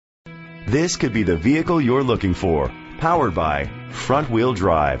This could be the vehicle you're looking for. Powered by front-wheel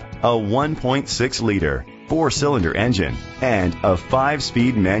drive, a 1.6-liter, 4-cylinder engine, and a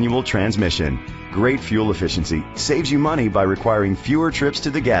 5-speed manual transmission. Great fuel efficiency saves you money by requiring fewer trips to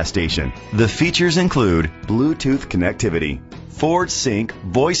the gas station. The features include Bluetooth connectivity, Ford Sync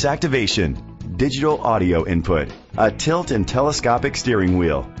voice activation, digital audio input, a tilt and telescopic steering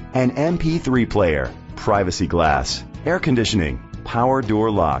wheel, an MP3 player, privacy glass, air conditioning, power door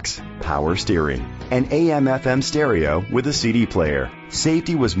locks, power steering, an AM/FM stereo with a CD player.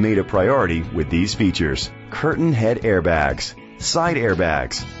 Safety was made a priority with these features: curtain head airbags, side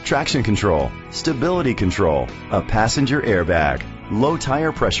airbags, traction control, stability control, a passenger airbag, low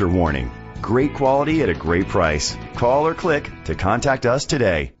tire pressure warning. Great quality at a great price. Call or click to contact us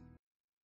today.